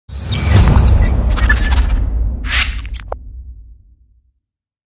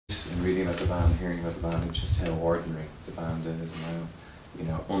hearing about the band, just how ordinary the band is, and how, you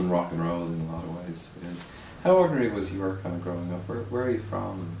know, un-rock and roll in a lot of ways it is. How ordinary was your kind of growing up? Where are you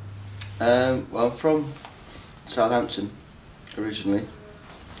from? Well, I'm from Southampton originally,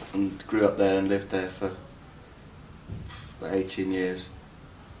 and grew up there and lived there for about 18 years,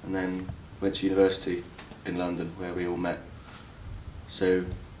 and then went to university in London where we all met. So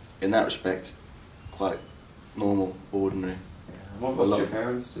in that respect, quite normal, ordinary. Yeah. What was your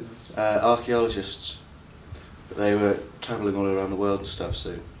parents do? Archaeologists, but they were travelling all around the world and stuff,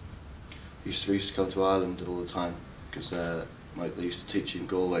 so we used to come to Ireland all the time, because they used to teach in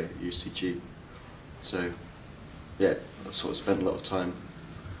Galway at UCG. So yeah, I sort of spent a lot of time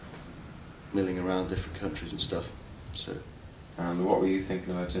milling around different countries and stuff. So. And what were you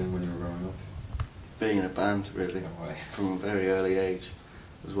thinking about doing when you were growing up? Being in a band, really. No way. From a very early age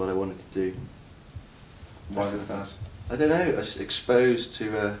was what I wanted to do. Why is that? I don't know, I was exposed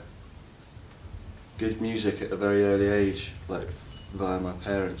to good music at a very early age, like via my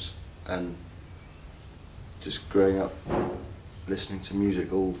parents, and just growing up listening to music,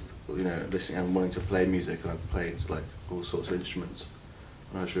 listening and wanting to play music, and I played like all sorts of instruments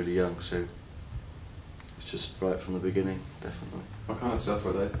when I was really young, so it's just right from the beginning, definitely. What kind of stuff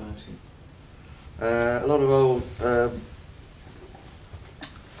were they playing to you? A lot of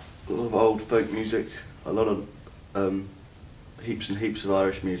old folk music, a lot of heaps and heaps of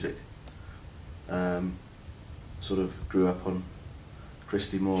Irish music. Sort of grew up on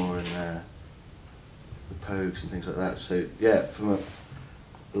Christy Moore and the Pogues and things like that. So yeah, from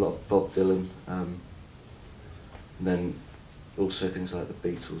a lot of Bob Dylan, and then also things like the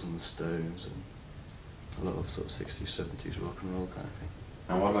Beatles and the Stones, and a lot of sort of 60s, 70s rock and roll kind of thing.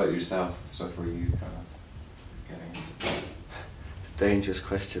 And what about yourself? What stuff were you kind of getting into? It's a dangerous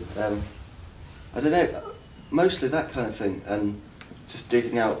question. I don't know, mostly that kind of thing, and just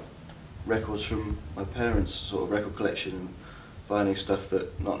digging out records from my parents' sort of record collection and finding stuff that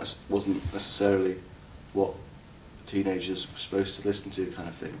wasn't necessarily what teenagers were supposed to listen to, kind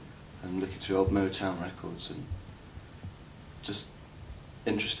of thing, and looking through old Motown records and just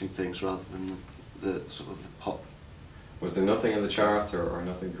interesting things rather than the sort of the pop. Was there nothing in the charts or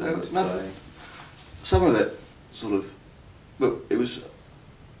nothing cool to nothing. play? Some of it sort of, well, it was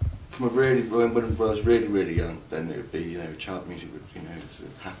from a really, when I was really, really young, then it would be, chart music would, sort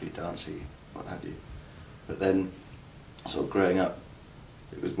of happy, dancey, what have you. But then, sort of growing up,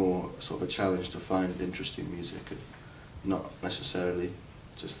 it was more sort of a challenge to find interesting music, and not necessarily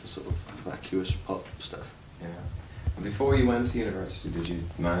just the sort of vacuous pop stuff. Yeah. And before you went to university, did you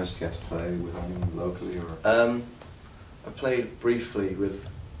manage to get to play with anyone locally, or? I played briefly with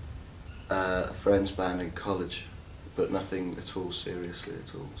a friend's band in college, but nothing at all seriously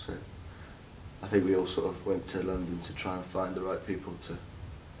at all. So I think we all sort of went to London to try and find the right people to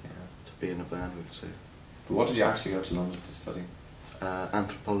be in a band with. So. But what did you actually go to London to study?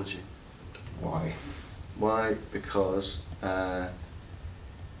 Anthropology. Why? Why? Because I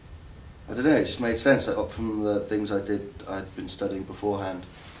don't know. It just made sense. From the things I'd been studying beforehand,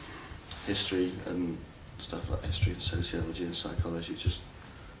 history and stuff like history and sociology and psychology, just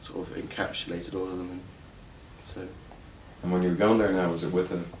sort of encapsulated all of them. And when you were going there now, was it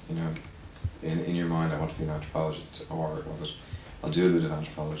with in your mind, I want to be an anthropologist, or was it, I'll do a bit of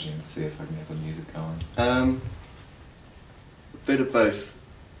anthropology and see if I can get the music going? A bit of both.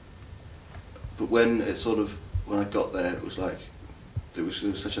 But when I got there, it was like, it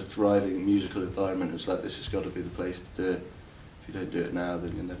was such a thriving musical environment. It was like, this has got to be the place to do it. If you don't do it now,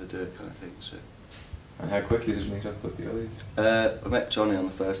 then you'll never do it, kind of thing. So. And how quickly did you meet up with the others? I met Johnny on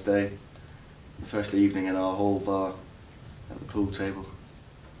the first day, the first evening in our hall bar at the pool table,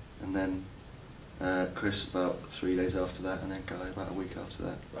 and then Chris about 3 days after that, and then Guy about a week after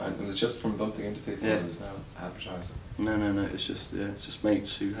that. And it was just from bumping into people? Yeah. There was no advertising? No, it's just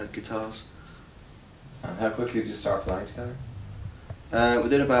mates who had guitars. And how quickly did you start playing together?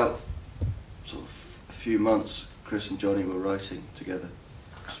 Within about sort of a few months, Chris and Johnny were writing together,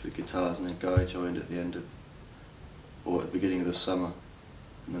 just with guitars, and then Guy joined at the end of, or at the beginning of the summer,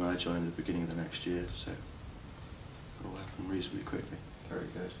 and then I joined at the beginning of the next year, so it all happened reasonably quickly. Very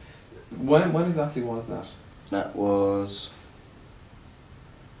good. When exactly was that? That was,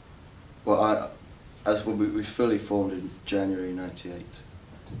 well, we fully formed in January '98.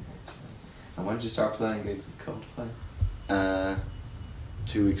 And when did you start playing gigs as Coldplay?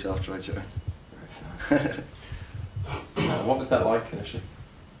 2 weeks after I joined. Very nice. What was that like initially?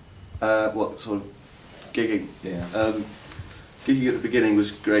 What sort of gigging? Yeah. Gigging at the beginning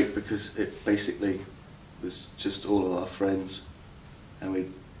was great because it basically was just all of our friends, and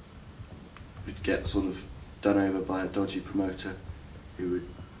we'd get sort of done over by a dodgy promoter who would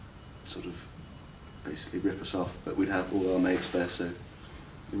sort of basically rip us off, but we'd have all our mates there, so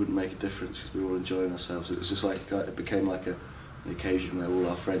it wouldn't make a difference because we were all enjoying ourselves. It was just like, it became like an occasion where all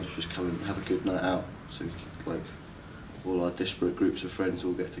our friends would just come and have a good night out, so we could, like, all our disparate groups of friends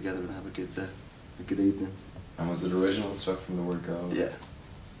all get together and have a good evening. And was it original stuff from the word go? Yeah.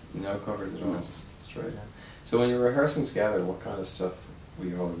 No covers at all, No. just straight in. So when you were rehearsing together, what kind of stuff were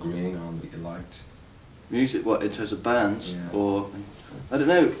you all agreeing on that you liked? Music, what, in terms of bands? Yeah. Or, I don't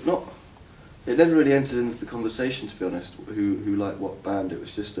know, it never really entered into the conversation, to be honest, who liked what band. It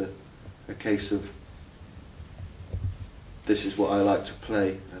was just a case of, this is what I like to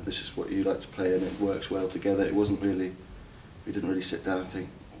play, and this is what you like to play, and it works well together. It wasn't really, we didn't really sit down and think,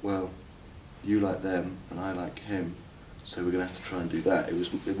 well, you like them, and I like him, so we're going to have to try and do that.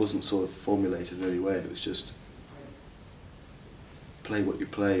 It wasn't sort of formulated in any way, it was just, play what you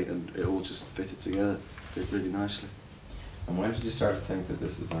play, and it all just fitted together, fit really nicely. And when did you start to think that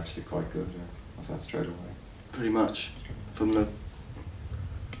this is actually quite good, or was that straight away? Pretty much.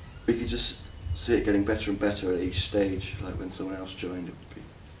 We could just see it getting better and better at each stage, like when someone else joined it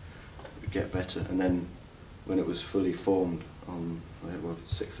would get better, and then when it was fully formed on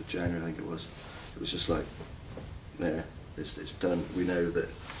 6th of January I think it was just like, there, it's done, we know that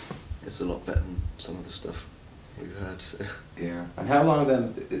it's a lot better than some of the stuff we've heard. So. Yeah. And how long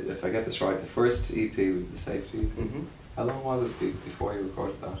then, if I get this right, the first EP was the Safety EP? Mm-hmm. How long was it before you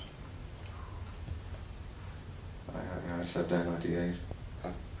recorded that? I said down 98.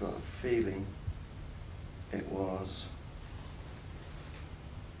 I've got a feeling it was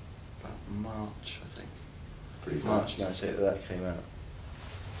about March, I think. Pretty March 98 that came out.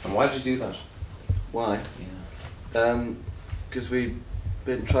 And why did you do that? Why? Yeah. Because we'd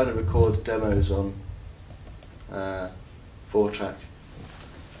been trying to record demos on 4-track,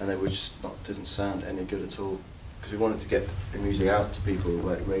 and they were just didn't sound any good at all. Because we wanted to get the music out to people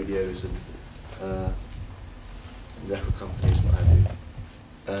like radios and record companies and what have you.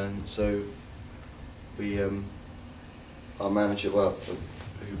 And so we, our manager, Phil,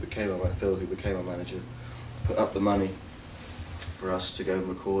 who became our manager, put up the money for us to go and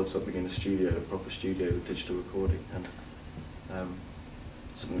record something in a studio, a proper studio with digital recording, and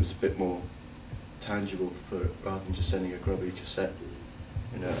something that was a bit more tangible for it, rather than just sending a grubby cassette,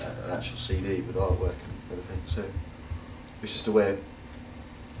 an actual CD with artwork and everything. So it was just a way of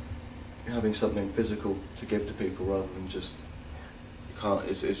having something physical to give to people, rather than just, you can't.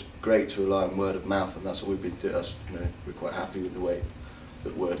 It's great to rely on word of mouth, and that's what we've been doing. We're quite happy with the way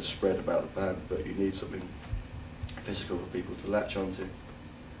that word has spread about the band, but you need something physical for people to latch onto.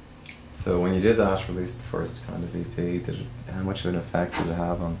 So when you did that, released the first kind of EP, how much of an effect did it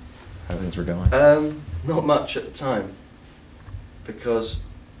have on how things were going? Not much at the time, because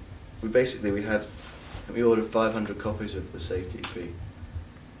we ordered 500 copies of the Safety EP,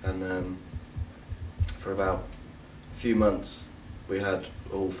 and for about a few months we had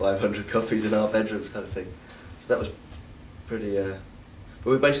all 500 copies in our bedrooms, kind of thing. So that was pretty.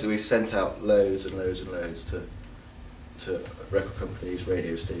 But we sent out loads and loads and loads to record companies,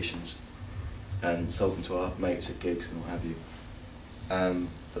 radio stations, and sold them to our mates at gigs and what have you.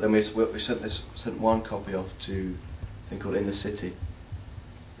 But then we sent one copy off to a thing called In the City,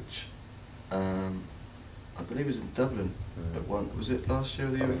 which I believe was in Dublin at one. Was it last year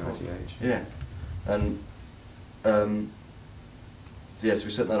or the year before? 98. Yeah, and so yes,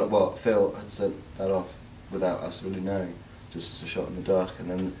 we sent that off. Well, Phil had sent that off without us really knowing, just a shot in the dark, and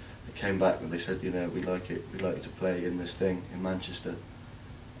then they came back and they said, we'd like you to play in this thing in Manchester.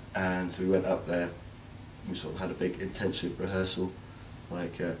 And so we went up there, we sort of had a big intensive rehearsal,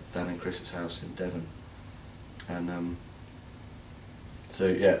 like Dan and Chris's house in Devon. And so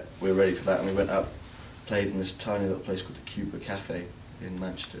yeah, we were ready for that, and we went up, played in this tiny little place called the Cuba Cafe in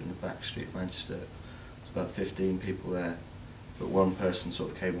Manchester, in the back street of Manchester. There's about 15 people there, but one person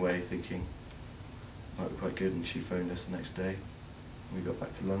sort of came away thinking, might be quite good, and she phoned us the next day. We got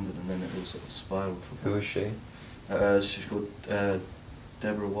back to London, and then it all sort of spiraled from Who is she? She's called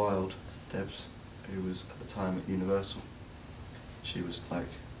Deborah Wilde, Debs, who was at the time at Universal. She was like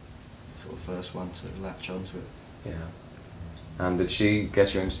the sort of first one to latch onto it. Yeah. And did she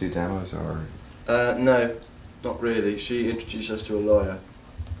get you in to do demos, or? No, not really. She introduced us to a lawyer,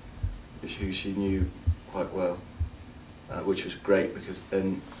 who she knew quite well, which was great, because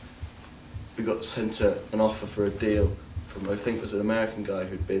then we got sent an offer for a deal from, I think it was an American guy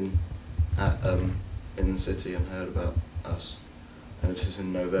who'd been at In the City and heard about us, and it was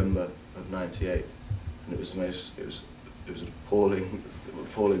in November of '98, and it was an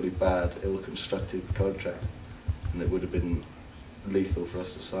appallingly bad, ill-constructed contract, and it would have been lethal for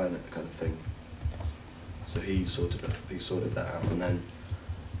us to sign it, kind of thing. So he sorted that out, and then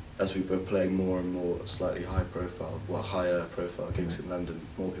as we were playing more and more slightly higher profile gigs in London,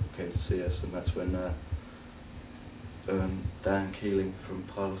 more people came to see us, and that's when Dan Keeling from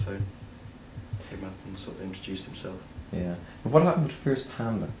Parlophone came up and sort of introduced himself. Yeah. And what happened with Fierce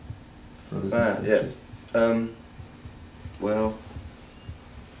Panda? Brothers and Sisters? Well,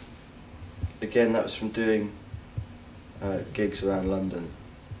 again, that was from doing gigs around London,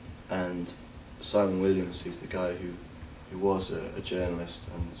 and Simon Williams, who's the guy who was a journalist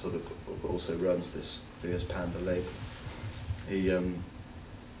and sort of also runs this Fierce Panda label, he the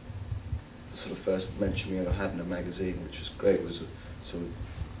sort of first mention we ever had in a magazine, which was great, was a sort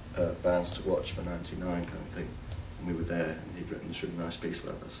of bands to watch for '99 kind of thing. And we were there, and he'd written this really nice piece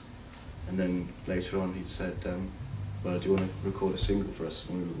about us. And then later on he'd said, well, do you want to record a single for us?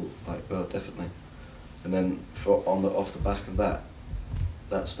 And we were like, well, definitely. And then off the back of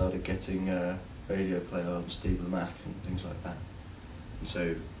that started getting radio play on Steve Lamacq and things like that. And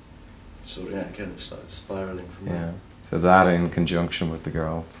so, sort of, again, it started spiralling from there. So that, in conjunction with the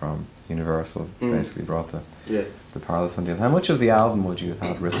girl from Universal, basically brought the Parlophone deal. How much of the album would you have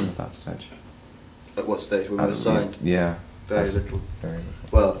had written at that stage? At what stage? When we were signed? Yeah. Very little. Very little.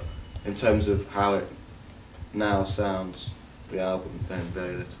 Well, in terms of how it now sounds, the album, then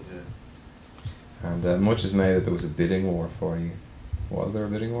very little, yeah. And much is made that there was a bidding war for you. Was there a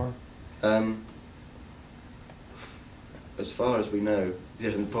bidding war? As far as we know,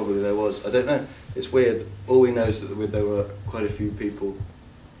 yeah, probably there was. I don't know. It's weird. All we know is that there were quite a few people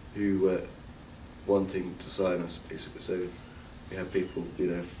who were wanting to sign us, basically. So we had people,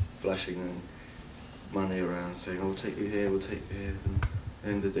 flashing their money around, saying, "Oh, we'll take you here, we'll take you here." And at the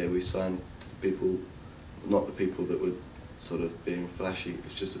end of the day, we signed to the people, not the people that were sort of being flashy. It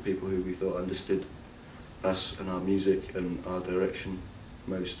was just the people who we thought understood us and our music and our direction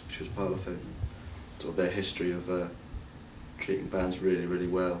most, which was Parlophone. Sort of their history of treating bands really, really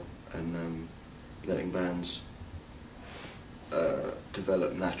well, and letting bands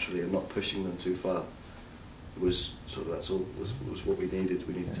develop naturally and not pushing them too far. Was sort of, that's all was what we needed.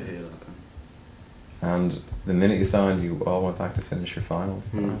 We needed to hear that. And the minute you signed, you all went back to finish your finals.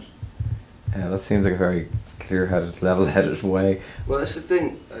 That seems like a very clear-headed, level-headed way. Well, that's the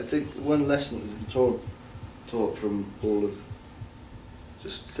thing. I think one lesson that we've taught from all of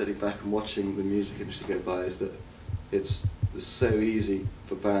just sitting back and watching the music industry go by is that it's so easy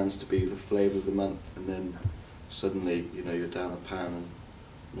for bands to be the flavour of the month, and then suddenly, you're down a pan and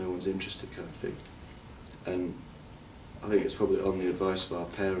no one's interested, kind of thing. And I think it's probably on the advice of our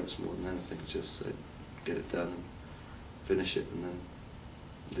parents more than anything, just say, get it done and finish it, and then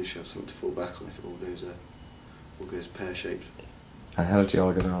at least you have something to fall back on if it all goes pear-shaped. And how did you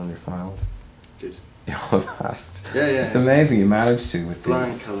all get on your finals? Good. You all passed. Yeah. It's amazing you managed to with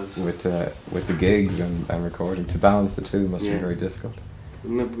flying colours. With the gigs and recording. To balance the two must be very difficult.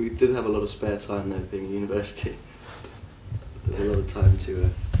 Remember, we did have a lot of spare time though, being at university. There was a lot of time to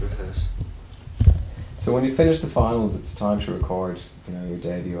rehearse. So when you finish the finals, it's time to record, your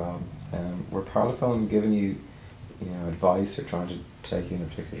debut album. Were Parlophone giving you, advice or trying to take you in a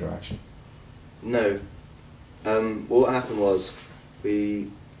particular direction? No. What happened was, we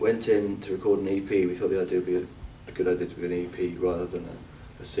went in to record an EP. We thought the idea would be a good idea to be an EP rather than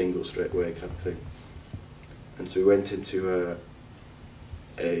a single straight away kind of thing. And so we went into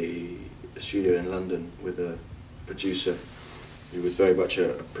a studio in London with a producer who was very much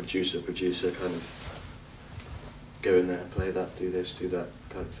a producer kind of go in there, play that, do this, do that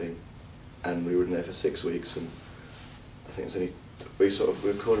kind of thing. And we were in there for 6 weeks, and I think we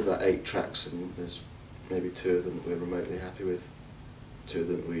recorded about 8 tracks, and there's maybe 2 of them that we're remotely happy with. 2 of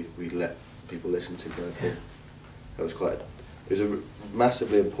them we let people listen to kind of thing. It was a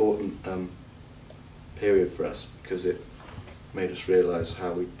massively important period for us, because it made us realise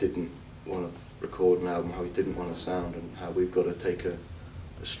how we didn't want to record an album, how we didn't want to sound, and how we've got to take a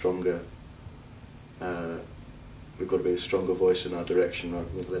stronger, we've got to be a stronger voice in our direction rather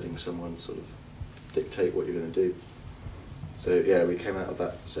than letting someone sort of dictate what you're going to do. So yeah, we came out of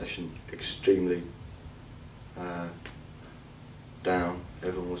that session extremely down.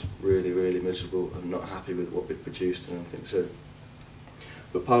 Everyone was really, really miserable and not happy with what we'd produced and everything. So,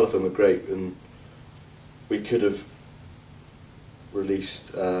 but Parlophone were great, and we could have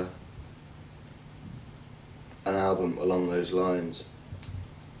released an album along those lines,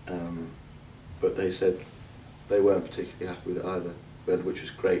 but they said they weren't particularly happy with it either, which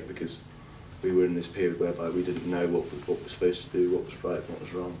was great because we were in this period whereby we didn't know what we were supposed to do, what was right and what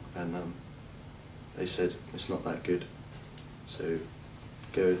was wrong, and they said it's not that good, so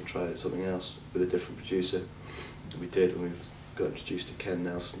go and try something else with a different producer. And we did, and we've got introduced to Ken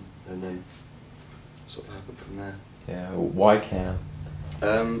Nelson, and then sort of happened from there. Yeah, why Ken?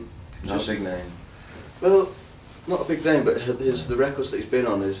 Not a big name. Well, not a big name, but the records that he's been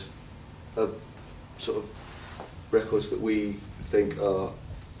on is sort of records that we think are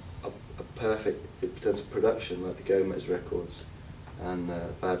a perfect in terms of production, like the Gomez records and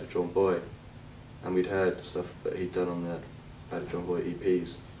Bad Drawn Boy, and we'd heard stuff that he'd done on the Bad Drawn Boy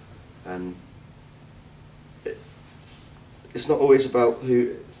EPs, and it's not always about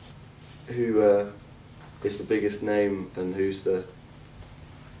who is the biggest name and who's got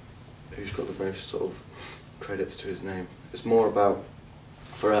the most sort of credits to his name. It's more about,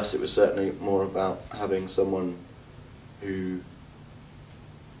 for us, it was certainly more about having someone who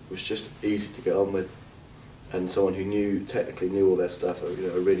was just easy to get on with, and someone who technically knew all their stuff, you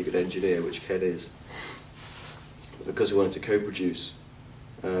know, a really good engineer, which Ken is. But because we wanted to co-produce,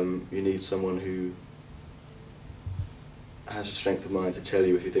 you need someone who has the strength of mind to tell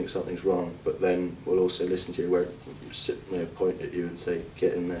you if you think something's wrong, but then will also listen to you, where sit, you know, point at you and say,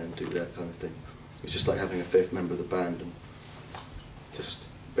 get in there and do that kind of thing. It's just like having a fifth member of the band, and just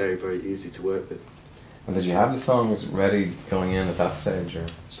very, very easy to work with. And did you have the songs ready going in at that stage, or?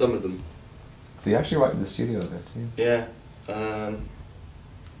 Some of them. So you actually write in the studio a bit, do you? Yeah.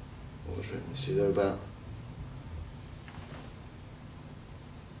 What was written in the studio about?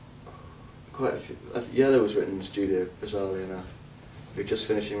 Quite a few. Yellow was written in the studio, bizarrely enough. We were just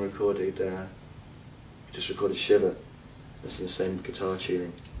finishing recording, we just recorded Shiver. It's in the same guitar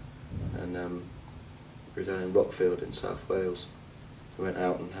tuning. And we were down in Rockfield in South Wales. We went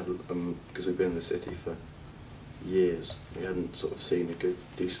out and had, because we'd been in the city for years, we hadn't sort of seen a good,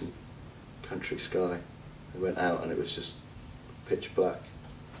 decent country sky. We went out and it was just pitch black,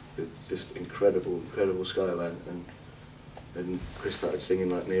 with just incredible skyline, and Chris started singing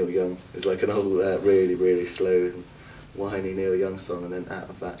like Neil Young. It was like an old, really, really slow and whiny Neil Young song, and then out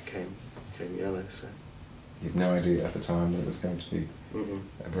of that came Yellow. So you had no idea at the time that it was going to be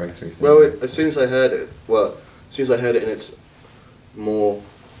a breakthrough single. Well, as soon as I heard it in its more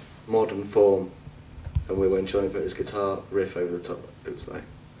modern form, and when Johnny put his guitar riff over the top, it was like,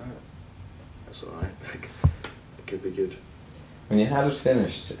 oh, that's alright, it could be good. When you had it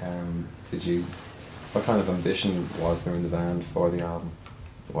finished, what kind of ambition was there in the band for the album?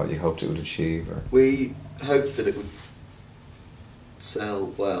 What you hoped it would achieve? Or? We hoped that it would sell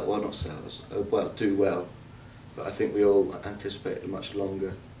well, well not sell, well, do well, but I think we all anticipated a much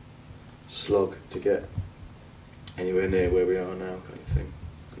longer slog to get anywhere near where we are now, kind of thing.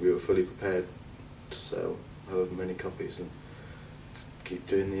 We were fully prepared to sell however many copies and keep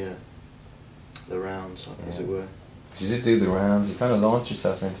doing the rounds, as it were. You did do the rounds. You kind of launched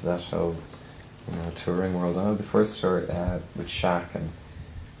yourself into that whole, you know, touring world. I know the first tour with Shaq and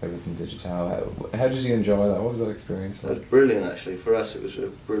everything digital. How did you enjoy that? What was that experience like? It was brilliant, actually. For us, it was a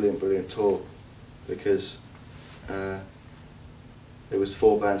brilliant tour, because it was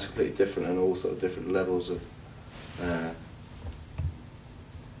 4 bands completely different and all sort of different levels of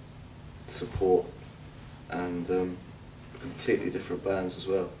support, and completely different bands as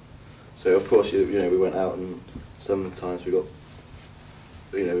well. So of course, you know, we went out and sometimes we got,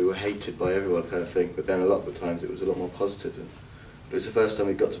 you know, we were hated by everyone, kind of thing. But then a lot of the times it was a lot more positive. And it was the first time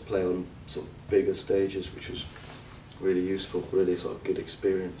we got to play on sort of bigger stages, which was really useful, really sort of good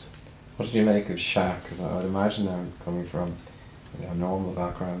experience. What did you make of Shaq? Because I would imagine now, coming from, you know, a normal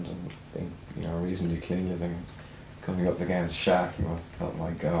background and being, you know, reasonably clean living, coming up against Shaq, you must have thought,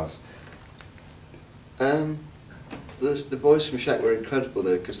 my God. The boys from Shaq were incredible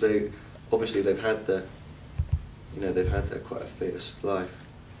though, because they've had their quite a fierce life,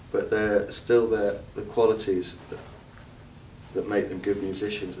 but they're still there. The qualities that make them good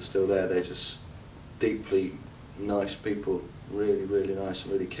musicians are still there. They're just deeply nice people, really, really nice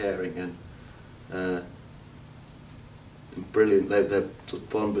and really caring, and brilliant. The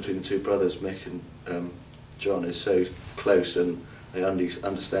bond between the two brothers, Mick and John, is so close, and they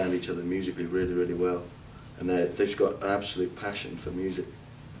understand each other musically really, really well, and they've got an absolute passion for music.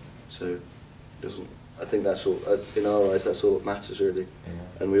 So, I think that's all. In our eyes, that's all that matters, really.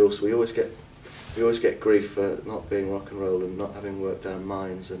 Yeah. And we always get grief for not being rock and roll and not having worked down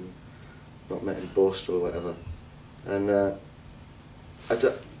mines and not met in Boston or whatever. And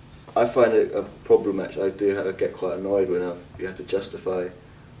I find it a problem, actually. I get quite annoyed when you have to justify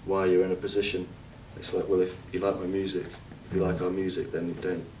why you're in a position. It's like, well, if you like my music, if you like our music, then you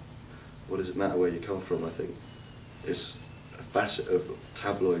don't. What does it matter where you come from? I think it's a facet of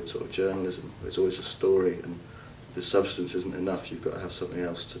tabloid sort of journalism. It's always a story, and the substance isn't enough. You've got to have something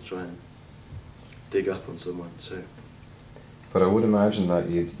else to try and dig up on someone. So. But I would imagine that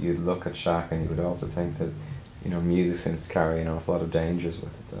you'd look at Shaq and you would also think that, you know, music seems to carry an awful lot of dangers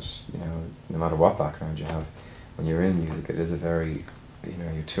with it. That, you know, no matter what background you have, when you're in music, it is a very you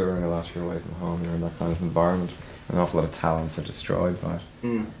know, you're touring a lot, you're away from home, you're in that kind of environment, an awful lot of talents are destroyed by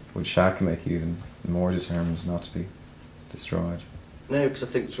it. Would Shaq make you even more determined not to be destroyed? No, because I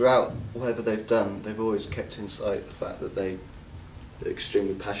think throughout whatever they've done, they've always kept in sight the fact that they're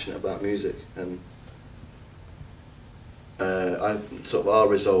extremely passionate about music, and sort of our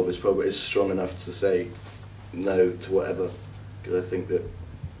resolve is strong enough to say no to whatever, because I think that,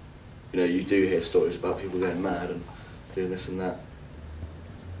 you know, you do hear stories about people going mad and doing this and that,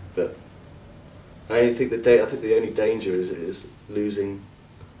 but I think the only danger is losing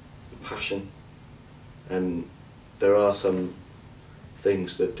passion, and there are some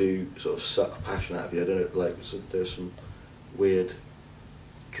things that do sort of suck passion out of you. I don't know, like there's some weird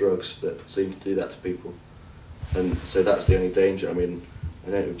drugs that seem to do that to people, and so that's the only danger. I mean,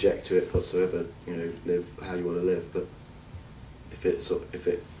 I don't object to it whatsoever. You know, live how you want to live, but if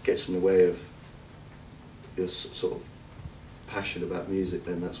it gets in the way of your sort of passion about music,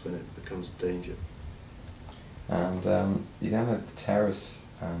 then that's when it becomes a danger. And you then had the Terrace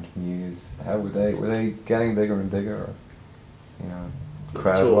and Muse. How were they getting bigger and bigger, or, you know,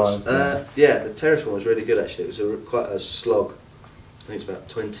 crowd-wise? Yeah, the Terrace one was really good actually. It was quite a slog. I think it's about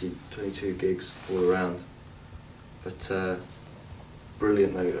 22 gigs all around. But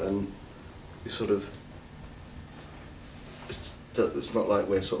brilliant though, and we sort of, it's not like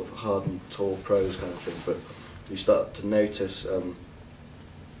we're sort of hardened, tall pros kind of thing, but you start to notice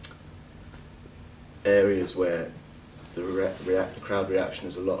areas where the crowd reaction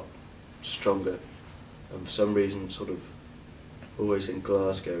is a lot stronger, and for some reason, sort of, always in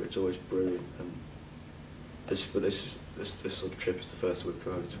Glasgow, it's always brilliant. And this sort of trip is the first time we've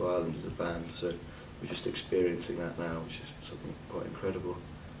come over to Ireland as a band, so we're just experiencing that now, which is something quite incredible.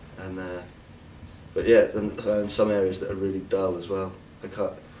 And but yeah, and some areas that are really dull as well.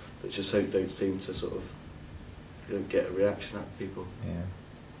 They just don't seem to sort of, you don't get a reaction out of people. Yeah,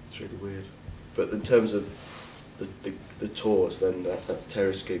 it's really weird. But in terms of the tours, then that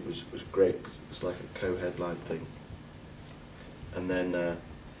Terrace gig was great, because it was like a co-headline thing. And then the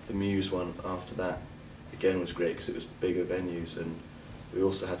Muse one after that, again, was great because it was bigger venues, and we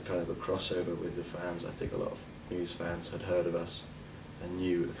also had kind of a crossover with the fans. I think a lot of Muse fans had heard of us and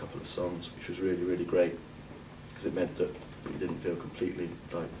knew a couple of songs, which was really, really great, because it meant that we didn't feel completely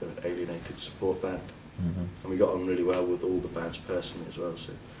like the alienated support band. And we got on really well with all the bands personally as well,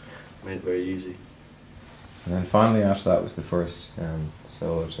 so it made it very easy. And then finally after that was the first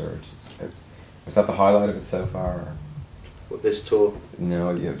solo tour. Was that the highlight of it so far? Or? What, this tour?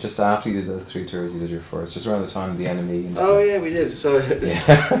 No, just after you did those 3 tours, you did your first, just around the time of the Enemy. And oh yeah, we did. Sorry.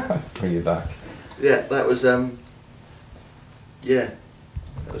 Yeah. Were you back? Yeah, that was yeah,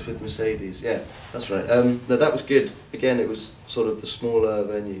 that was with Mercedes. Yeah, that's right. No, that was good. Again, it was sort of the smaller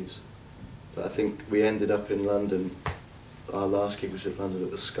venues, but I think we ended up in London. Our last gig was in London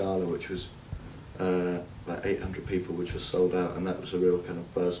at the Scala, which was about 800 people, which was sold out, and that was a real kind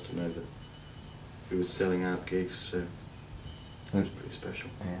of buzz to know that we were selling out gigs. So it was pretty special.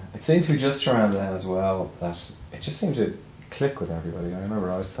 Yeah, it seemed to be just around then as well that it just seemed to click with everybody. I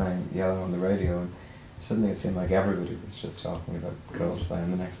remember I was playing Yellow on the radio, and suddenly it seemed like everybody was just talking about Coldplay,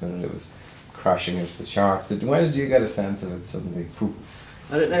 and the next minute it was crashing into the charts. When did you get a sense of it suddenly? Phew.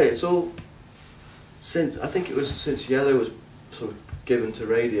 I don't know. It's all I think it was since Yellow was sort of given to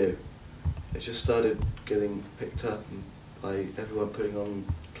radio. It just started getting picked up and by everyone putting on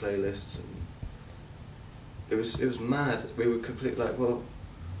playlists, and it was mad. We were completely like, well,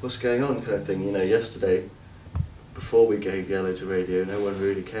 what's going on, kind of thing. You know, yesterday, before we gave Yellow to radio, no one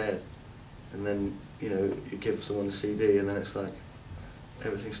really cared, and then, you know, you give someone a CD, and then it's like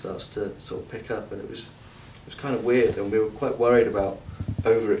everything starts to sort of pick up, and it was kind of weird, and we were quite worried about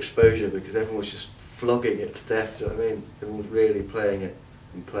overexposure because everyone was just flogging it to death. Do you know what I mean? Everyone was really playing it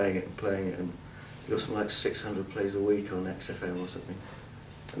and playing it and playing it, and you got something like 600 plays a week on XFM or something.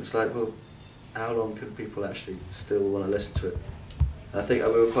 And it's like, well, how long can people actually still want to listen to it? And I think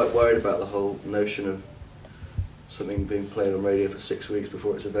we were quite worried about the whole notion of something being played on radio for 6 weeks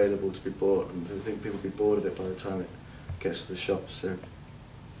before it's available to be bought, and I think people would be bored of it by the time it gets to the shops. So,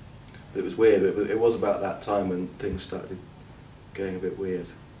 but it was weird. It was about that time when things started going a bit weird.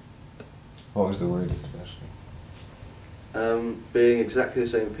 What was the weirdest about it? Being exactly the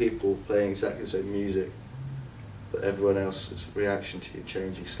same people, playing exactly the same music, but everyone else's reaction to you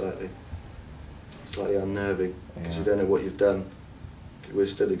changing slightly unnerving, because you don't know what you've done. We're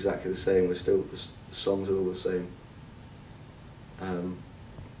still exactly the same, the songs are all the same,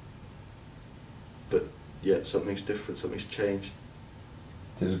 but yet something's different, something's changed.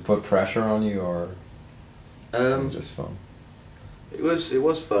 Did it put pressure on you, or was it just fun? It was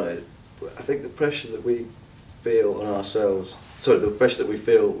fun. I think the pressure that we feel on ourselves. Sorry, the pressure that we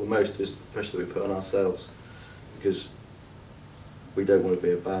feel the most is the pressure that we put on ourselves, because we don't want to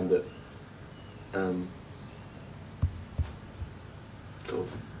be a band that sort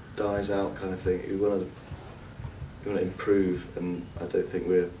of dies out kind of thing. We want to improve, and I don't think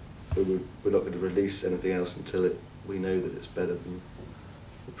we're not going to release anything else until we know that it's better than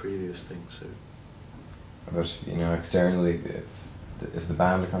the previous thing. So, but you know, externally, is the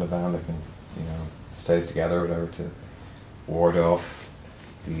band the kind of band that can, you know, stays together or whatever to ward off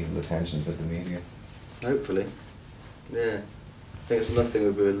the evil attentions of the media? Hopefully, yeah. I think it's another thing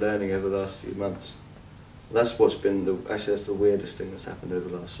we've been learning over the last few months. That's what's been actually that's the weirdest thing that's happened over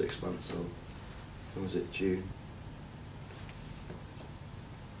the last 6 months. Or when was it? June.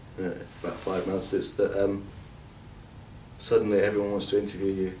 About 5 months. It's that suddenly everyone wants to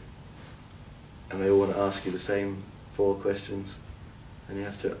interview you, and they all want to ask you the same 4 questions, and you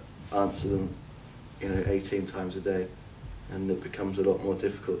have to answer them, you know, 18 times a day, and it becomes a lot more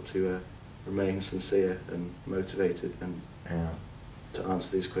difficult to remain sincere and motivated and to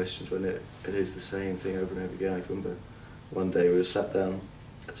answer these questions when it is the same thing over and over again. I remember one day we were sat down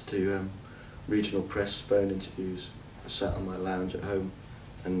to do regional press phone interviews. I sat on my lounge at home,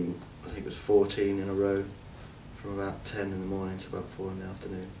 and I think it was 14 in a row from about 10 in the morning to about 4 in the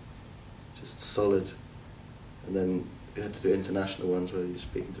afternoon. Just solid. And then you had to do international ones where you're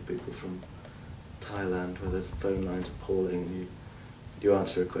speaking to people from Thailand where the phone line's appalling, and you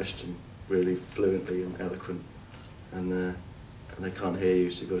answer a question really fluently and eloquent, and they can't hear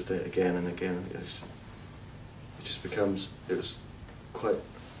you, so you've got to say it again and again. It just becomes, it was quite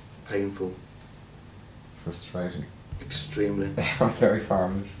painful. Frustrating. Extremely. I'm very far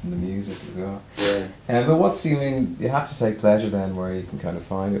from the music as well. Yeah. But you have to take pleasure then where you can kind of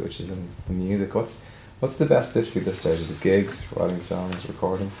find it, which is in the music. What's the best bit for you at this stage? Is it gigs, writing songs,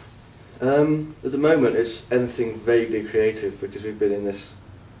 recording? At the moment it's anything vaguely creative, because we've been in this,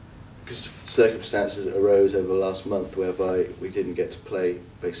 because circumstances arose over the last month whereby we didn't get to play,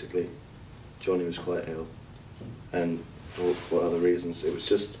 basically. Johnny was quite ill, and for other reasons. It was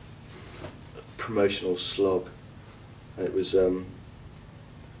just a promotional slog. And it was,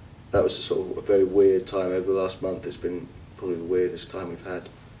 that was a sort of a very weird time over the last month. It's been probably the weirdest time we've had.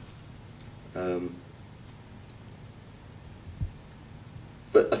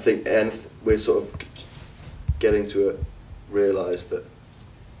 But I think we're sort of getting to realise that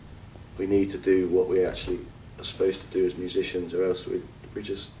we need to do what we actually are supposed to do as musicians, or else we'd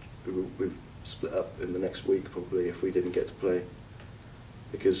split up in the next week probably if we didn't get to play.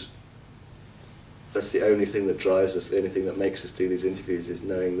 Because that's the only thing that drives us, the only thing that makes us do these interviews, is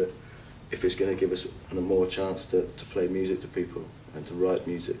knowing that if it's going to give us a more chance to play music to people and to write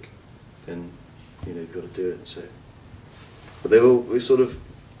music, then, you know, you've got to do it. So, but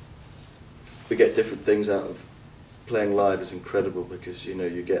we get different things out of playing live. Is incredible, because, you know,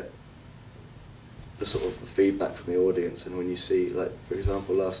 you get the sort of feedback from the audience, and when you see, like, for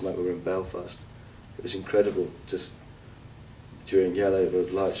example, last night we were in Belfast, it was incredible. Just during Yellow,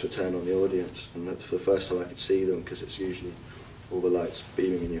 the lights were turned on the audience, and for the first time I could see them, because it's usually all the lights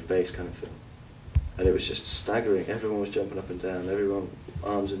beaming in your face kind of thing. And it was just staggering. Everyone was jumping up and down, everyone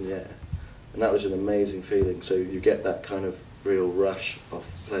arms in the air, and that was an amazing feeling. So you get that kind of real rush of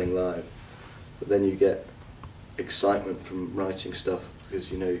playing live, but then you get excitement from writing stuff,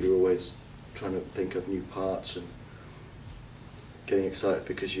 because, you know, you're always trying to think of new parts and getting excited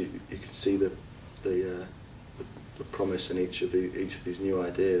because you can see the promise in each of these new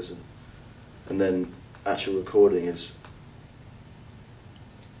ideas, and then actual recording is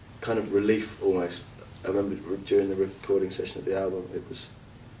kind of relief almost. I remember during the recording session of the album, it was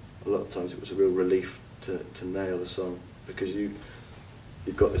a lot of times it was a real relief to nail the song, because you've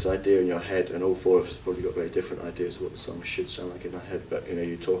got this idea in your head, and all 4 of us have probably got very different ideas of what the song should sound like in our head, but, you know,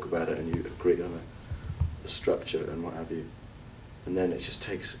 you talk about it and you agree on a structure and what have you, and then it just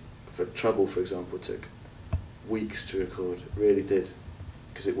takes, for Trouble for example, took weeks to record. It really did,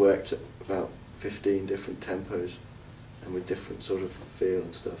 because it worked at about 15 different tempos and with different sort of feel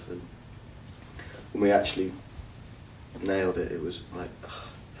and stuff, and when we actually nailed it, it was like, oh,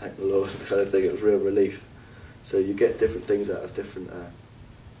 thank the Lord kind of thing. It was real relief. So you get different things out of different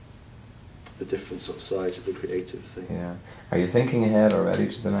the different sort of sides of the creative thing. Yeah. Are you thinking ahead already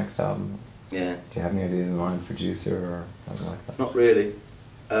to the next album? Yeah. Do you have any ideas in mind, producer or something like that? Not really.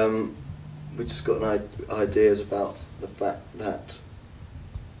 We just got ideas about the fact that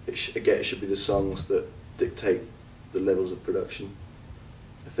it should be the songs that dictate the levels of production.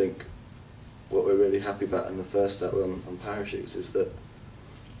 I think what we're really happy about in the first album on Parachutes is that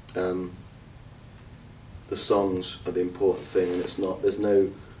the songs are the important thing, and there's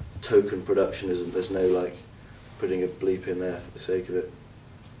no token productionism. There's no, like, putting a bleep in there for the sake of it.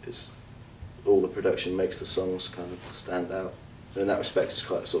 It's all the production makes the songs kind of stand out. And in that respect, it's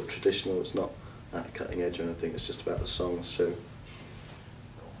quite sort of traditional. It's not that cutting edge or anything. It's just about the songs. So,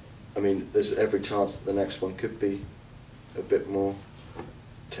 I mean, there's every chance that the next one could be a bit more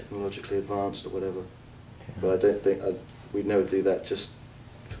technologically advanced or whatever. Yeah. But I don't think we'd never do that just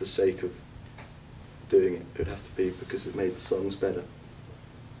for the sake of doing it. It would have to be because it made the songs better.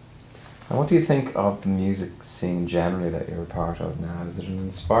 And what do you think of the music scene generally that you're a part of now? Is it an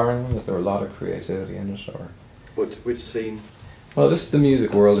inspiring one? Is there a lot of creativity in it, or? Which scene? Well, just the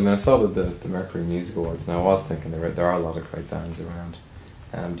music world. I mean, I saw the Mercury Music Awards, and I was thinking there are a lot of great bands around.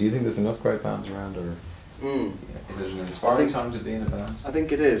 Do you think there's enough great bands around, or is it an inspiring time to be in a band? I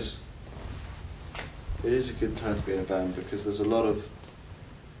think it is. It is a good time to be in a band because there's a lot of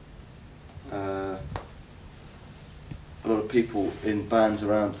people in bands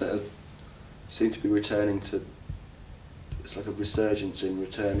around that seem to be returning to. It's like a resurgence in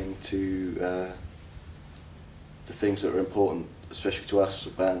returning to the things that are important, especially to us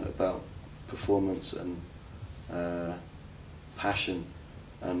as a band, about performance and passion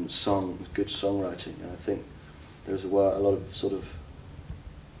and good songwriting. And I think there's a lot of sort of,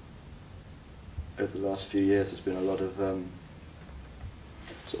 over the last few years, there's been a lot of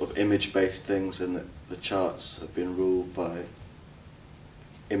sort of image-based things, and the charts have been ruled by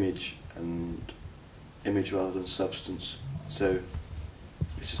image rather than substance. So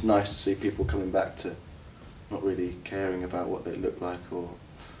it's just nice to see people coming back to not really caring about what they look like or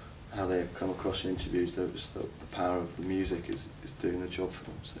how they come across in interviews. The power of the music is doing the job for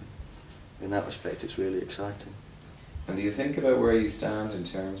them. So in that respect, it's really exciting. And do you think about where you stand in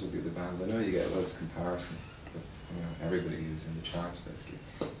terms of the other bands? I know you get loads of comparisons with everybody who's in the charts, basically.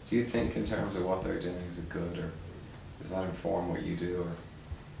 Do you think in terms of what they're doing, is it good, or does that inform what you do, or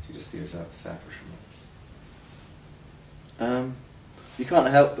do you just see yourself as separate from it? You can't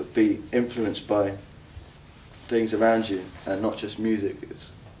help but be influenced by things around you, and not just music.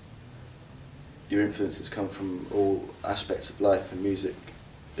 Your influences come from all aspects of life, and music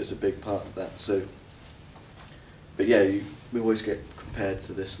is a big part of that. So, but yeah, we always get compared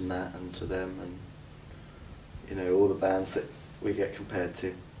to this and that, and to them, and all the bands that we get compared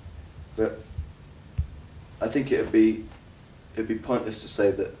to. But I think it'd be pointless to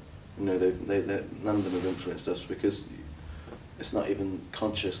say that none of them have influenced us, because it's not even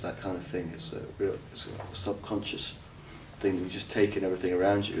conscious, that kind of thing. It's a subconscious thing. You just take in everything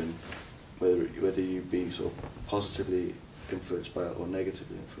around you, and whether you be sort of positively influenced by it or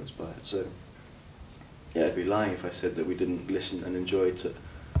negatively influenced by it. So yeah, I'd be lying if I said that we didn't listen and enjoy to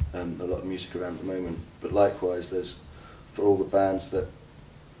a lot of music around at the moment. But likewise, there's, for all the bands that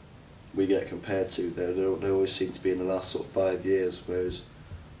we get compared to, they always seem to be in the last sort of 5 years, whereas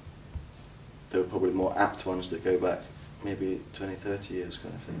there were probably more apt ones that go back maybe 20, 30 years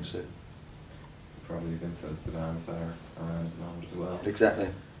kind of thing. So probably have influenced the bands that are around at the moment as well. Exactly.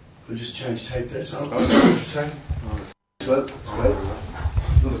 We'll just change tape there, Tom. For a second. Well,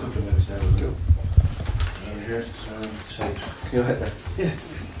 another couple of minutes now. We'll go. Over here, tape. Can you hit that? Yeah.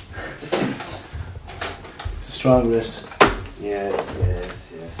 It's a strong wrist. Yes.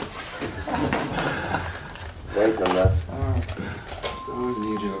 Waiting on that. It's always a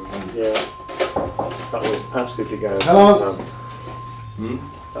new joke. Yeah. That was absolutely guaranteed. Hello?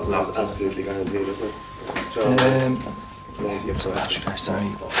 That was absolutely guaranteed, isn't it? Strong. Sorry.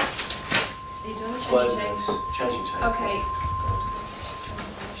 Are you doing Well, changing tape? changing tape. Okay.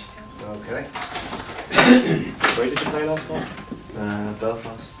 Okay. Where did you play last night?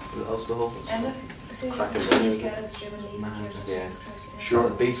 Belfast, Ulster Hall. And as soon as Cracking you venue. get it, they will leave Man, here. yeah. Sure,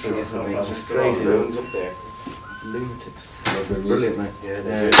 the beats Sure, are just Crazy crazy. rooms up there. Lunatics. Love their music. Brilliant, mate. Yeah, Yeah.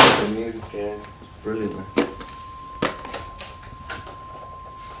 their music. Yeah. Brilliant, mate.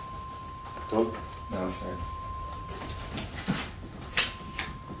 Done? No, I'm sorry.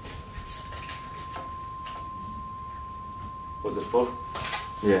 Was it full?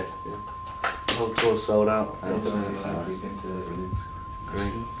 Yeah. The whole tour sold out. Yeah, And, definitely.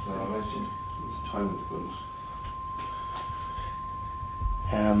 great. Time with good.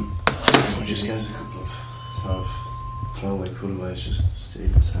 We just get a couple of throwaway cutaways, just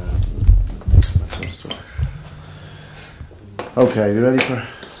Stephen's hand and that sort of stuff. Okay, you ready for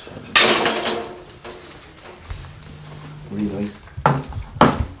relay?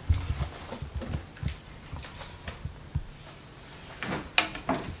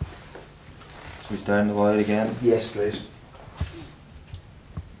 Should we start in the wild again? Yes, please.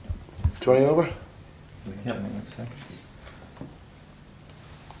 Turning over? Yeah, one second.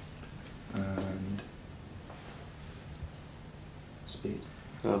 And speed.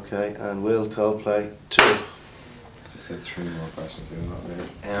 Okay, and will Coldplay 2. Just had 3 more questions here.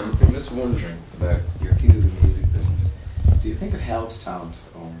 I'm just wondering about your view of the music business. Do you think it helps talent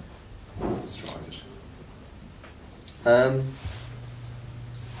or destroys it?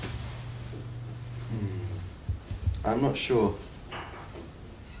 I'm not sure.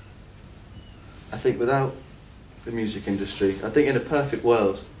 I think without the music industry, I think in a perfect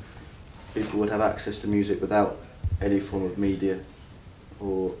world, people would have access to music without any form of media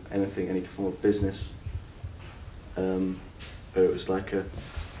or anything, any form of business. Where it was like a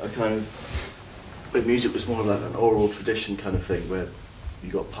kind of, where music was more like an oral tradition kind of thing, where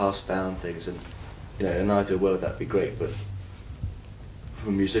you got passed down things, and in an ideal world that'd be great, but from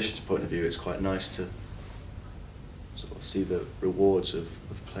a musician's point of view, it's quite nice to sort of see the rewards of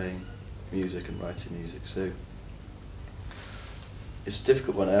playing music and writing music. So it's a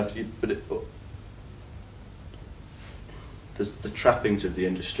difficult one, the trappings of the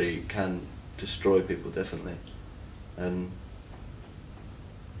industry can destroy people, definitely,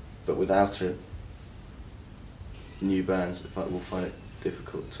 but without it, new bands will find it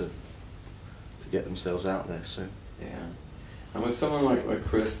difficult to get themselves out there. So yeah, and with someone like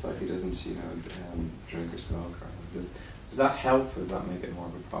Chris, like he doesn't drink or smoke, or does that help, or does that make it more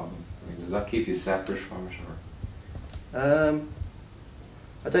of a problem? I mean, does that keep you separate from it, or?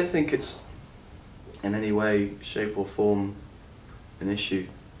 I don't think it's in any way, shape or form an issue.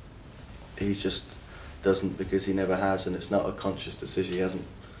 He just doesn't, because he never has, and it's not a conscious decision. He doesn't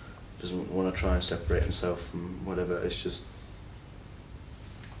want to try and separate himself from whatever. It's just,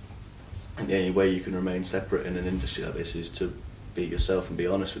 and the only way you can remain separate in an industry like this is to be yourself and be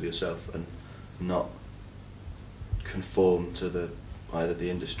honest with yourself and not conform to either the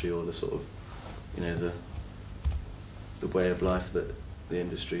industry or the sort of, the way of life that the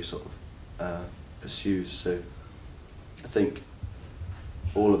industry sort of pursues. So I think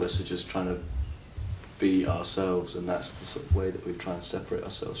all of us are just trying to be ourselves, and that's the sort of way that we try and separate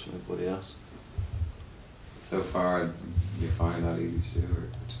ourselves from everybody else. So far, you find that easy to do, or?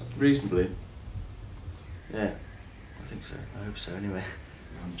 Reasonably. Yeah, I think so. I hope so. Anyway.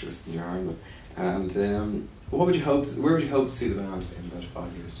 That's just in your arm. And where would you hope to see the band in about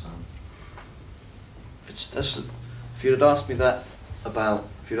 5 years' time? If you'd asked me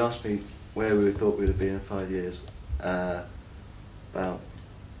if you'd asked me where we thought we'd have been in 5 years, about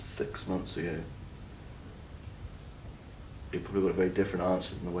 6 months ago, you probably got a very different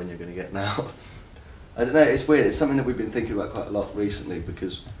answer than the one you're going to get now. I don't know, it's weird. It's something that we've been thinking about quite a lot recently,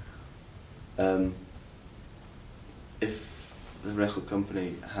 because if the record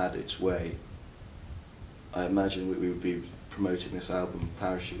company had its way, I imagine we would be promoting this album,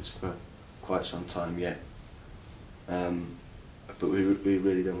 Parachutes, for quite some time yet. But we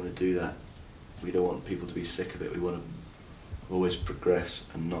really don't want to do that. We don't want people to be sick of it. We want to always progress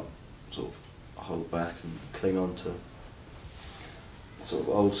and not sort of hold back and cling on to sort of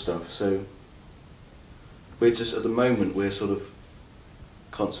old stuff. So we're just, at the moment, we're sort of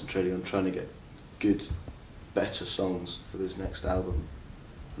concentrating on trying to get good, better songs for this next album,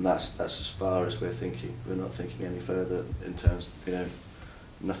 and that's as far as we're thinking. We're not thinking any further in terms of,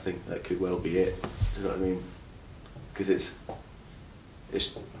 nothing that could well be it. Do you know what I mean? Because it's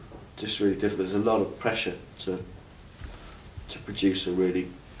just really difficult. There's a lot of pressure to produce a really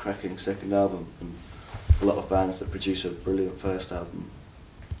cracking second album, and a lot of bands that produce a brilliant first album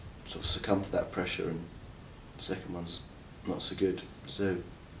sort of succumb to that pressure, and the second one's not so good. So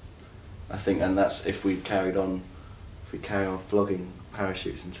I think, and that's if we carry on flogging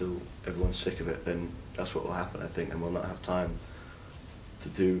Parachutes until everyone's sick of it, then that's what will happen, I think, and we'll not have time to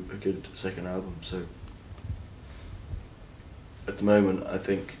do a good second album. So at the moment, I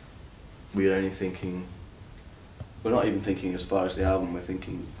think we're not even thinking as far as the album, we're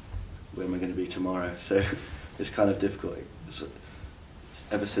thinking where am I going to be tomorrow. So it's kind of difficult.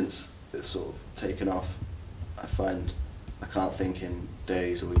 Ever since it's sort of taken off, I find I can't think in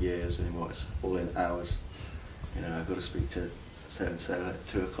days or years anymore. It's all in hours. I've got to speak to so-and-so at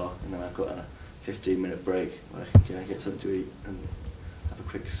 2 o'clock, and then I've got a 15-minute break where I can get something to eat and have a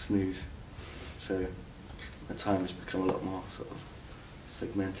quick snooze. So my time has become a lot more sort of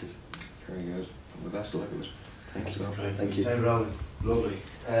segmented. Very good. Well, the best of luck with it. Thanks. Thank you. Stay rolling. Lovely.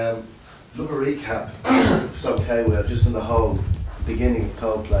 Love a recap, if it's okay, Will, just in the whole beginning of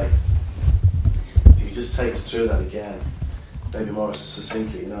Coldplay. If you could just take us through that again, maybe more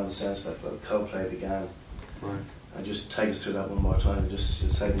succinctly, in the sense that Coldplay began. Right. And just take us through that one more time, and just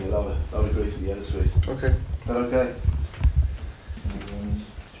save me a lot of grief in the edit suite. Okay. Is that okay? Do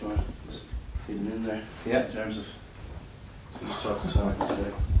you want to just feed them in there? Yeah. In terms of, just talk to Tom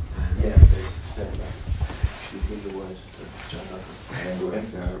today. Yeah, please, stay back. Should give the word to John Duncan. I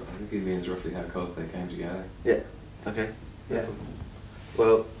think he means roughly how Coldplay came together. Yeah. Okay. Yeah.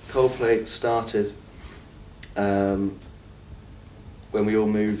 Well, Coldplay started when we all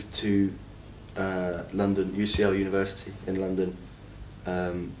moved to London, UCL University in London.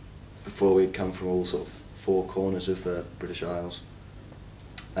 Before we'd come from all sort of four corners of the British Isles,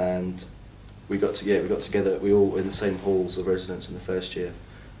 and we got together. We all in the same halls of residence in the first year.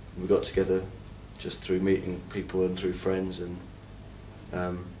 We got together just through meeting people and through friends, and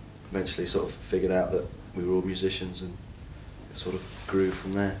eventually sort of figured out that we were all musicians, and it sort of grew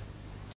from there.